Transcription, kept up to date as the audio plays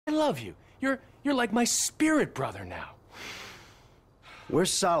love you. You're like my spirit brother now.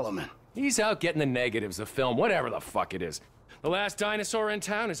 Where's Solomon? He's out getting the negatives of film, whatever the fuck it is. The last dinosaur in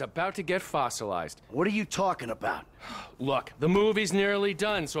town is about to get fossilized. What are you talking about? Look, the movie's nearly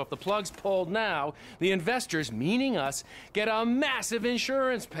done, so if the plug's pulled now, the investors, meaning us, get a massive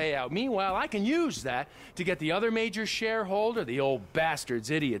insurance payout. Meanwhile, I can use that to get the other major shareholder, the old bastard's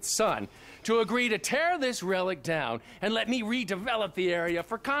idiot son, to agree to tear this relic down and let me redevelop the area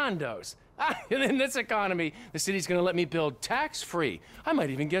for condos. And in this economy, the city's gonna let me build tax-free. I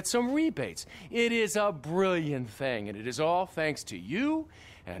might even get some rebates. It is a brilliant thing, and it is all thanks to you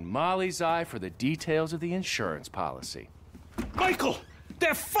and Molly's eye for the details of the insurance policy. Michael,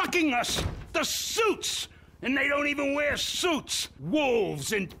 they're fucking us! The suits! And they don't even wear suits!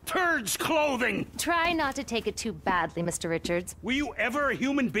 Wolves in turds' clothing! Try not to take it too badly, Mr. Richards. Were you ever a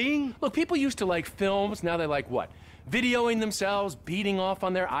human being? Look, people used to like films, now they like what? Videoing themselves, beating off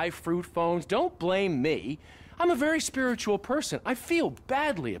on their iFruit phones. Don't blame me. I'm a very spiritual person. I feel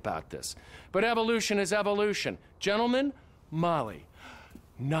badly about this. But evolution is evolution. Gentlemen, Molly,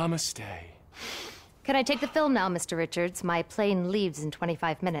 namaste. Can I take the film now, Mr. Richards? My plane leaves in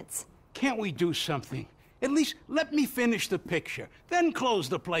 25 minutes. Can't we do something? At least let me finish the picture, then close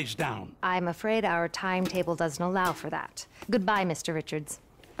the place down. I'm afraid our timetable doesn't allow for that. Goodbye, Mr. Richards.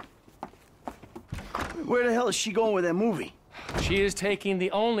 Where the hell is she going with that movie? She is taking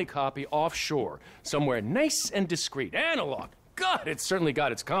the only copy offshore, somewhere nice and discreet. Analog. God, it's certainly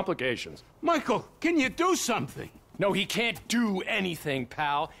got its complications. Michael, can you do something? No, he can't do anything,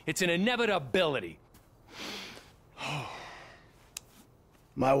 pal. It's an inevitability.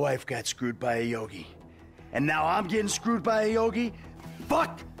 My wife got screwed by a yogi. And now I'm getting screwed by a yogi?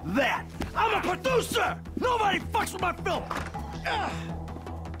 Fuck that! I'm a producer! Nobody fucks with my film! Ugh.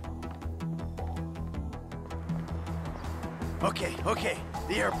 Okay,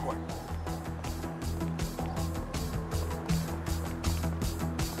 the airport.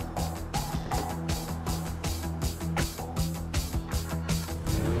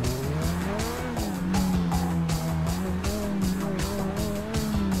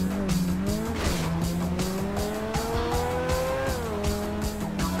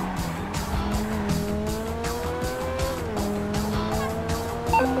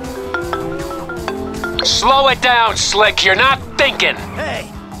 Slow it down, Slick. You're not thinking.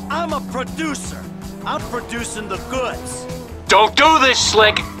 Hey, I'm a producer. I'm producing the goods. Don't do this,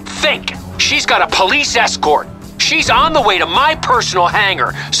 Slick. Think. She's got a police escort. She's on the way to my personal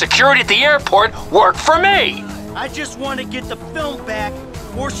hangar. Security at the airport work for me. I just want to get the film back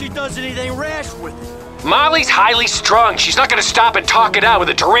before she does anything rash with it. Molly's highly strung. She's not gonna stop and talk it out with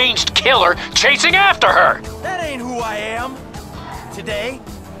a deranged killer chasing after her. That ain't who I am. Today,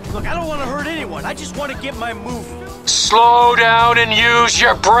 look, I don't want to hurt anyone. I just want to get my movie. Slow down and use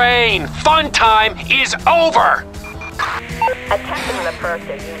your brain. Fun time is over. Attention La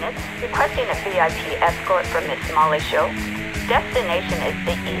Puerta unit, requesting a VIP escort for Miss Molly Show. Destination is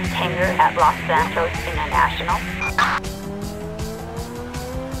the East Hangar at Los Santos International.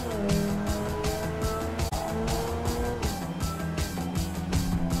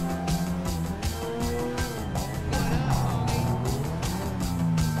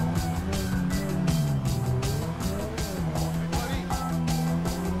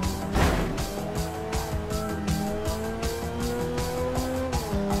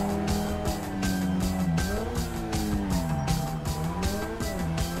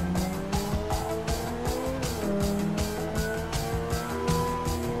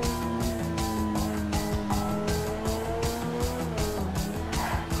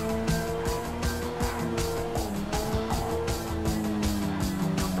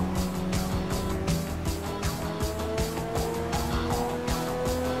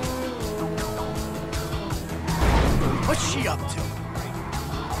 What's she up to?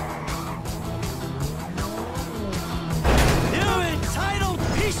 You entitled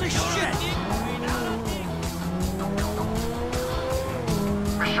piece of shit!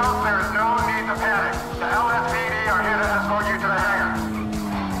 Bishop, there is no need to panic. The LSPD are here to escort you to the hangar.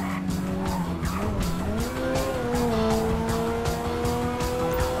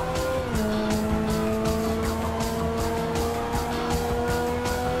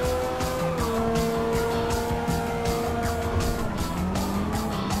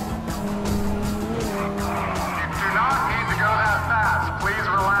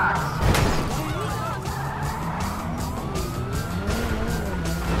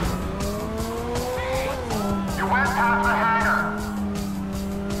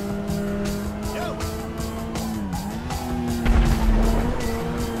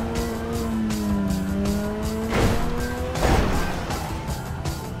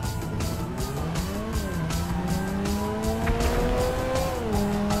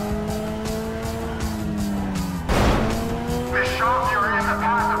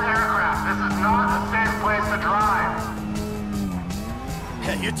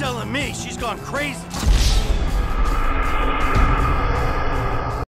 You're telling me she's gone crazy?